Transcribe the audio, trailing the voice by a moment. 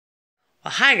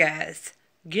Well, hi guys.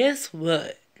 Guess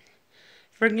what?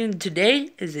 Freaking today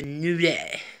is a new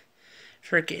day.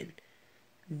 Freaking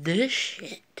this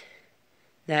shit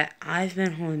that I've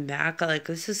been holding back. Like,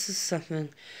 this is something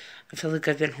I feel like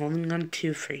I've been holding on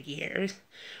to for years.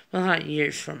 Well, not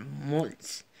years, for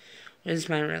months. Was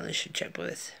my relationship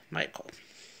with Michael.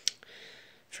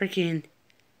 Freaking,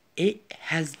 it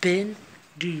has been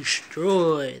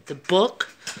destroyed.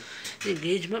 The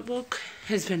engagement book,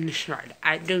 has been destroyed.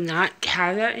 I do not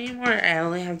have that anymore. I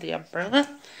only have the umbrella.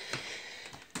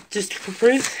 Just for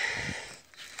proof.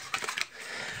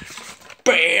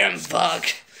 Bam! Fuck.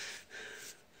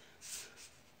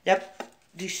 Yep.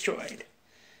 Destroyed.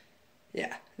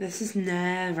 Yeah. This is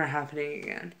never happening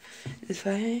again. If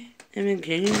I am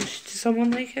engaged to someone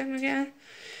like him again,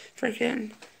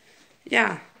 freaking,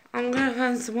 yeah. I'm gonna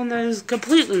find someone that is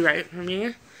completely right for me.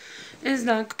 And is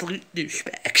not a complete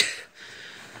douchebag.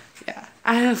 Yeah.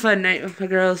 I had a fun night with my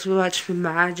girls. We watched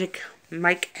Magic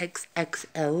Mike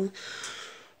XXL.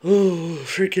 Oh,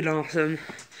 freaking awesome.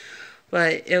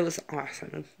 But it was an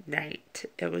awesome night.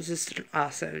 It was just an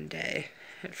awesome day.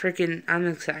 Freaking, I'm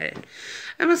excited.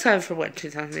 I'm excited for what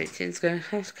 2018 is going to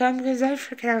have to come because I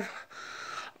freaking have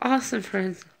awesome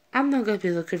friends. I'm not going to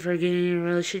be looking for getting a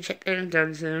relationship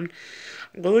anytime soon.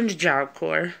 I'm going to Job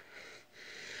Corps.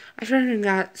 I freaking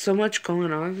got so much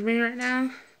going on for me right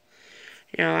now.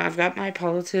 You know, I've got my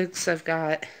politics, I've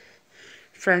got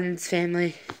friends,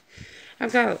 family.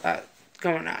 I've got a lot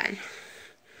going on.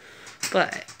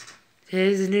 But it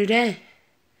is a new day.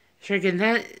 Freaking,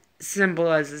 that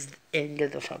symbolizes the end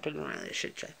of the fucking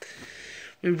relationship.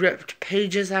 We ripped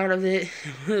pages out of it.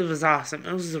 It was awesome.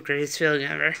 It was the greatest feeling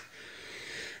ever.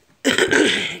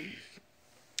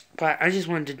 But I just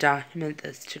wanted to document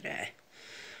this today.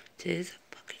 It is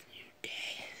a fucking new day.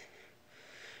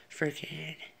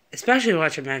 Freaking, especially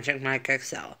watching Magic Mike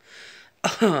XL.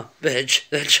 Oh, bitch,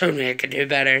 that showed me I could do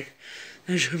better.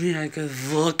 That showed me I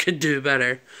could do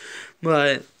better.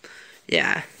 But,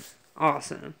 yeah,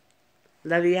 awesome.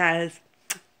 Love you guys.